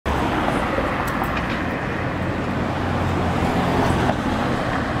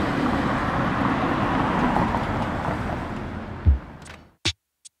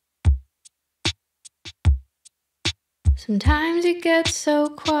Sometimes it gets so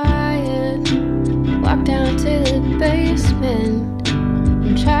quiet. Walk down to the basement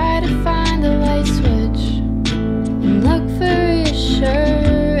and try to find the light switch and look for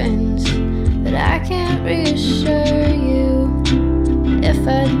reassurance, but I can't reassure you if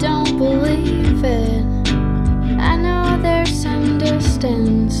I don't believe it. I know there's some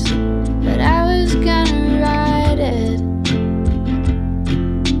distance, but I was gonna ride it.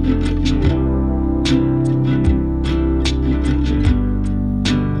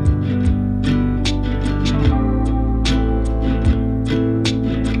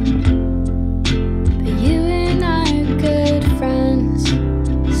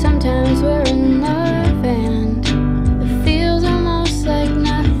 Sometimes we're in love and it feels almost like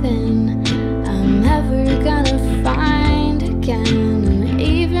nothing I'm ever gonna find again. And I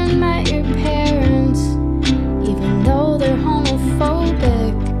even met your parents, even though they're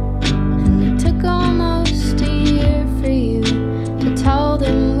homophobic. And it took almost a year for you to tell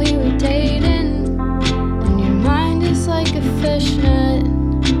them we were dating. And your mind is like a fishnet,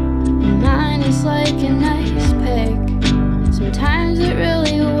 and mine is like an ice pick. Sometimes it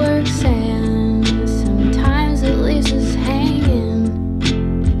really works and sometimes it leaves us hanging,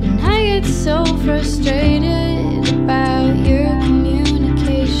 and I get so frustrated.